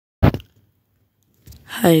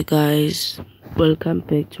Hi guys, welcome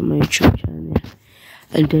back to my YouTube channel.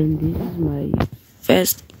 And then this is my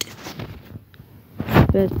first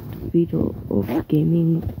video of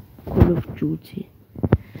gaming Call of Duty.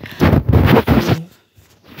 So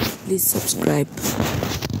please subscribe.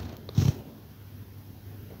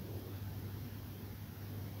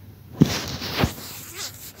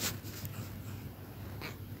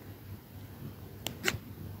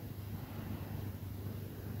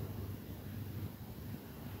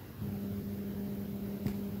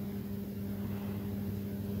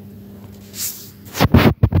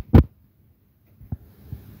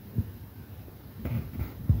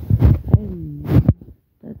 I'm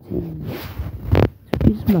starting. So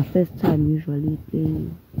this is my first time usually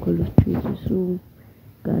playing Call of Duty. So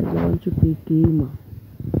guys, I want to be a gamer.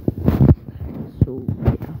 So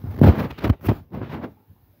yeah.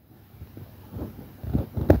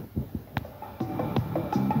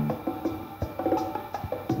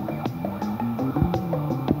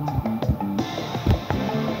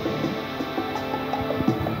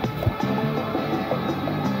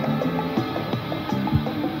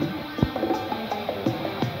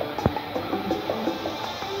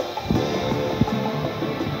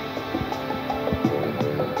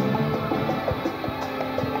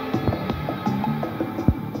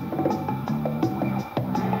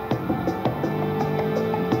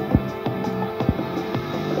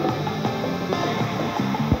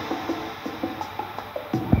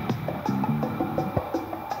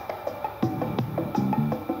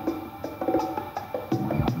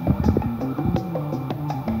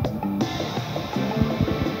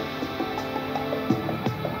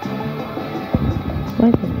 Why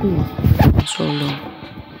the thing is taking so long?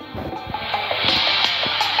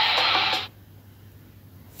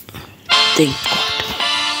 Thank God.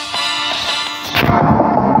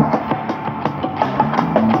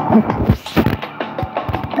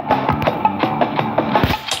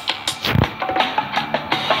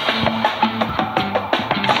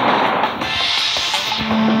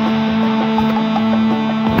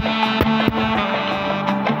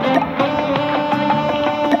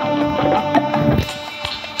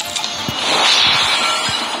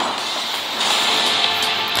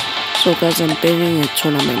 So guys, I'm playing a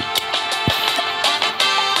tournament.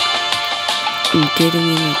 I'm getting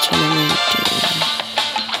in a tournament.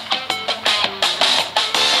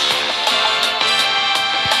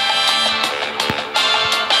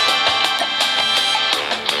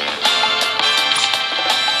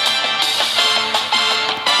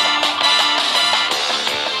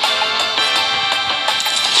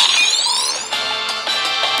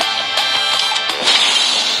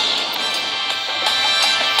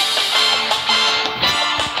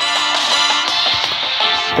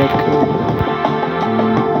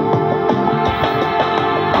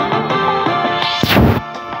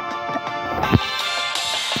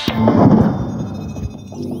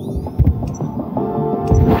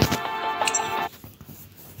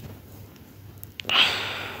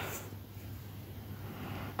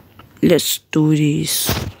 Let's do this.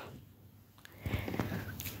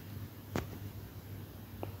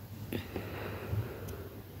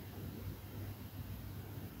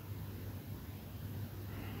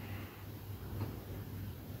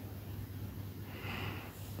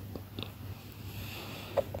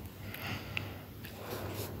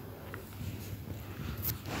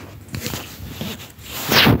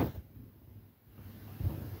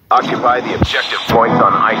 Occupy the objective points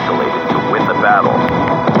on Isolated to win the battle.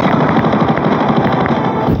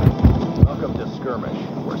 Welcome to Skirmish,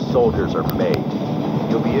 where soldiers are made.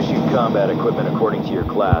 You'll be issued combat equipment according to your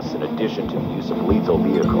class, in addition to the use of lethal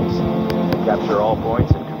vehicles. Capture all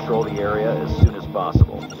points and control the area as soon as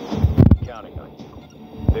possible. I'm counting on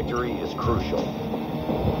you. Victory is crucial.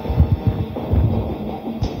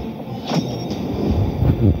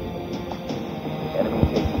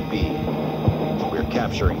 Enemy taking B. We're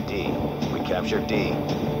capturing D. We captured D.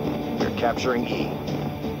 We're capturing E.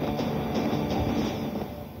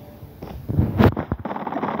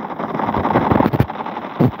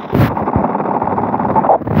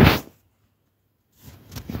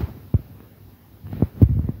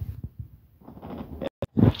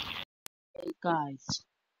 Hey guys.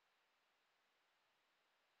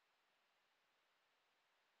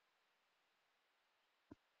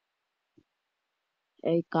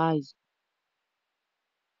 Hey guys.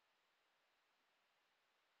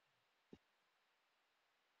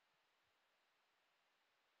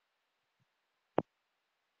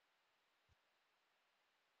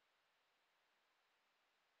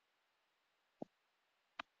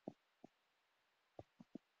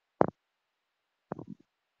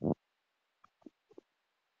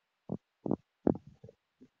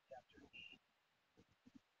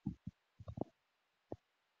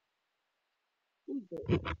 Guys,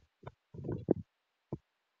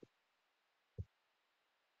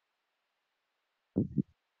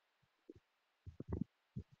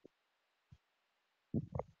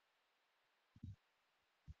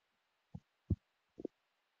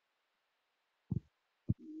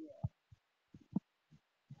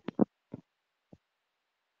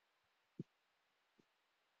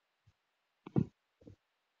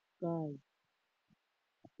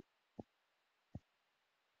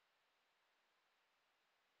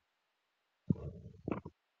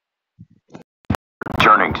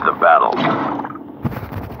 Returning to the battle.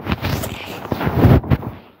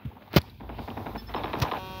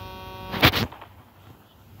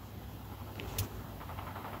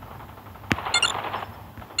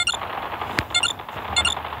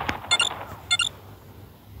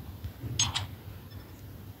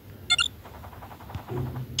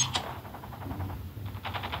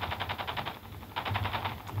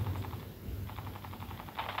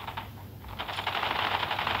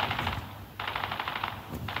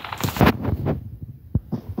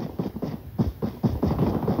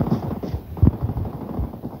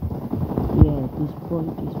 yeah, this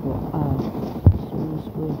point is for us. So let's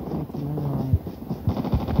go and fight another one.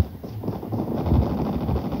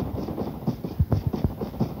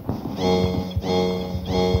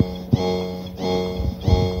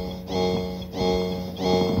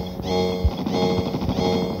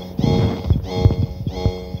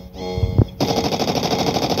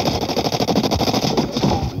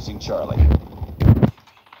 Losing Charlie.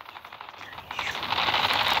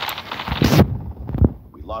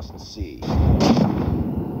 We lost C.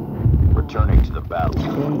 Returning to the battle.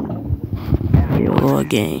 Go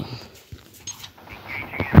again.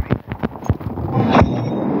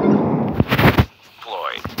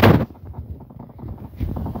 Floyd.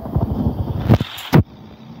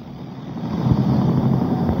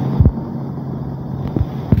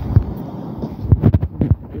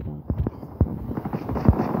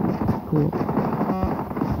 Cool.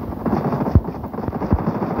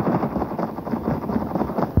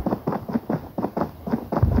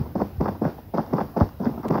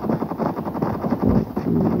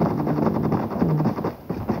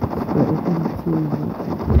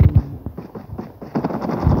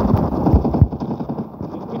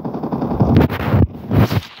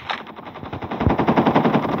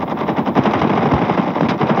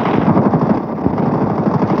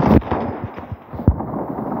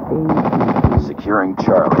 Securing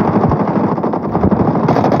Charlie.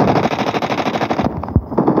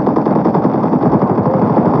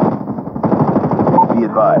 Be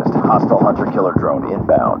advised, hostile hunter-killer drone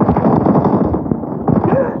inbound.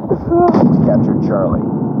 Captured Charlie.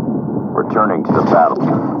 Returning to the battle.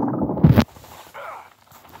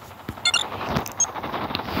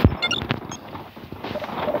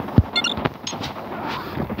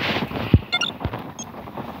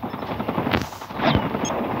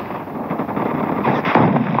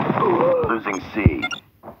 Losing C.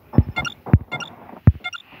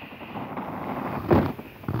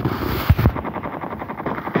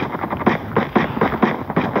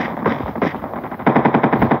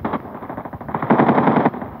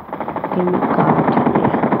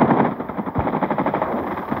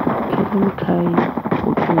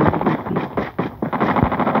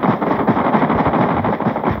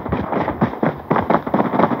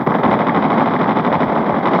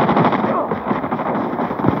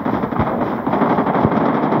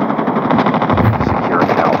 Securing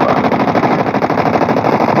Alpha.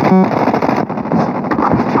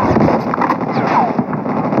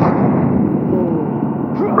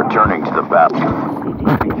 Returning to the battle.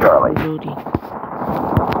 Charlie.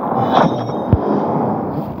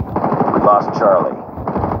 We lost Charlie.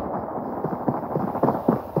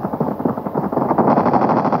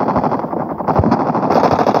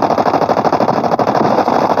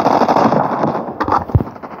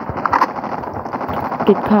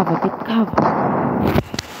 Get cover, get cover.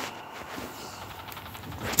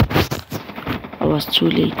 I was too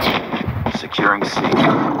late. Securing C.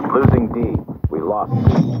 Losing D. We lost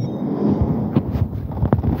D.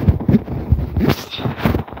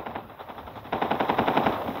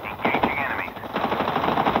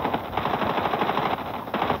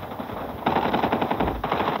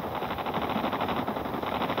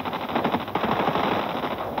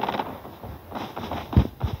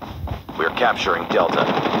 We're capturing Delta.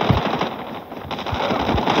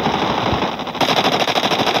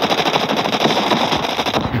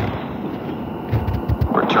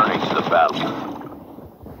 Returning to the battle.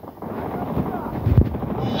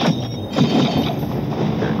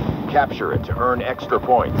 Capture it to earn extra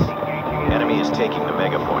points. Enemy is taking the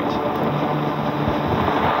mega point.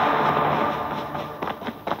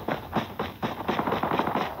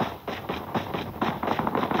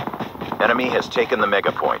 Enemy has taken the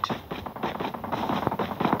mega point.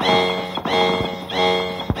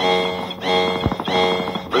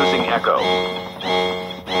 Losing Echo.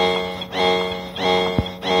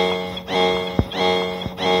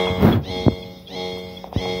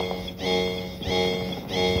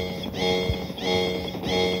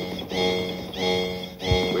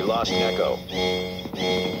 We lost Echo.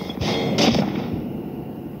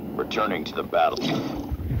 Returning to the battle.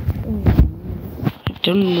 I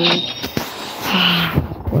don't know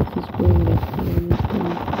what is going on.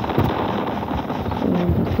 So I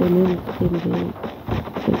understand anything there.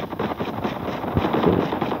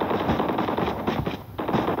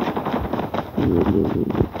 Really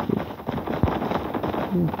good.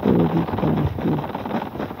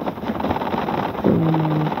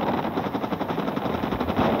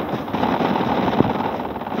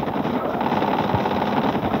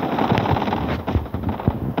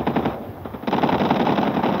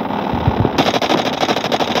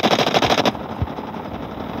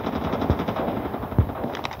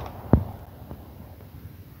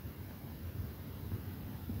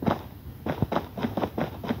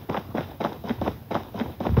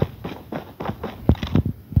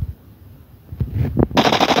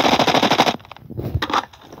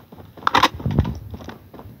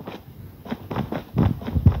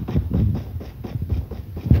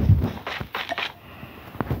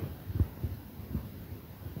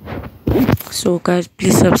 So guys,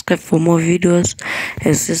 please subscribe for more videos.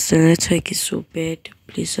 As this the network is so bad,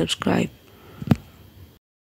 please subscribe.